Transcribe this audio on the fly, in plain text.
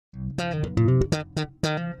Greetings,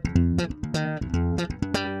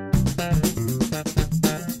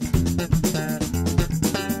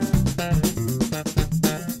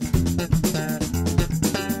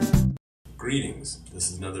 this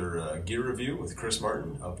is another gear review with Chris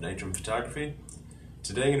Martin of Nitrum Photography.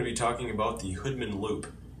 Today I'm going to be talking about the Hoodman Loupe,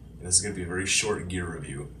 and this is going to be a very short gear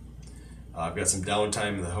review. I've got some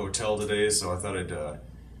downtime in the hotel today, so I thought I'd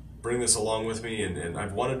bring this along with me, and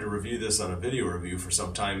I've wanted to review this on a video review for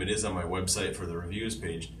some time. It is on my website for the reviews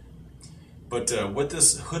page. But what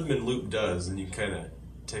this Hoodman Loupe does, and you can kind of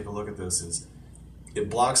take a look at this, is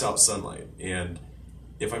it blocks out sunlight. And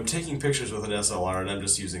if I'm taking pictures with an SLR, and I'm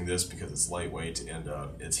just using this because it's lightweight and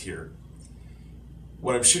it's here,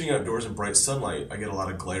 when I'm shooting outdoors in bright sunlight, I get a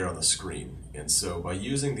lot of glare on the screen. And so by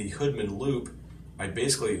using the Hoodman Loupe, I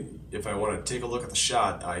basically, if I want to take a look at the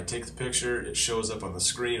shot, I take the picture, it shows up on the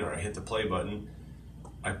screen, or I hit the play button,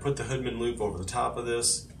 I put the Hoodman Loupe over the top of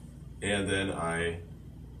this, and then I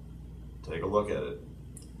take a look at it.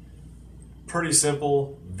 Pretty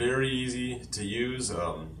simple, very easy to use.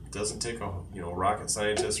 Doesn't take a rocket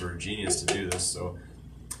scientist or a genius to do this. So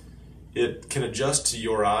it can adjust to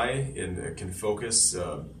your eye, and it can focus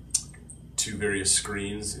to various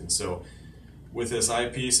screens. And so with this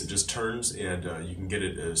eyepiece, it just turns, and you can get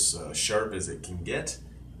it as sharp as it can get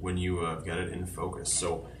when you got it in focus.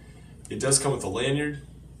 So it does come with a lanyard.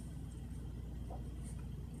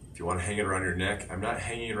 If you want to hang it around your neck, I'm not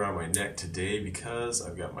hanging it around my neck today because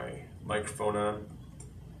I've got my microphone on.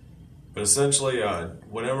 But essentially,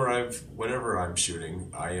 whenever I'm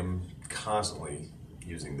shooting, I am constantly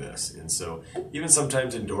using this. And so even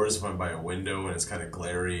sometimes indoors, if I'm by a window and it's kind of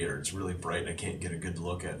glary or it's really bright and I can't get a good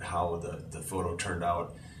look at how the photo turned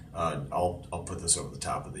out, I'll put this over the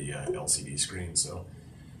top of the LCD screen. So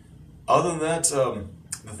other than that, the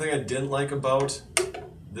thing I didn't like about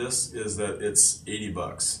this is that it's 80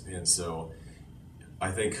 bucks. And so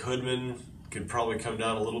I think Hoodman could probably come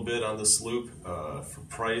down a little bit on this Loupe for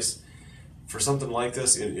price. For something like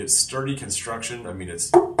this, it's sturdy construction. I mean,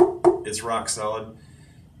 it's rock solid.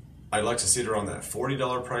 I'd like to see it around that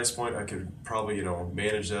 $40 price point. I could probably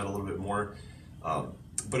manage that a little bit more.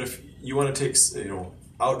 But if you want to take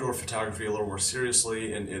outdoor photography a little more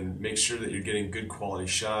seriously and make sure that you're getting good quality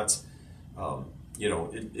shots,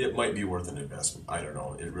 it might be worth an investment. I don't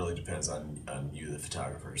know. It really depends on you, the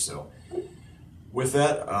photographer. So with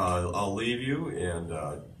that, I'll leave you, and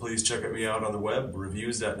please check me out on the web,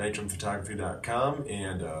 reviews.nitrumphotography.com,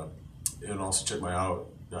 and also check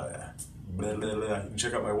you can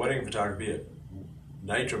check out my wedding photography at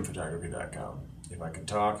nitrumphotography.com. If I could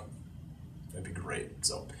talk, that'd be great.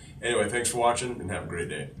 So anyway, thanks for watching, and have a great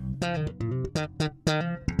day.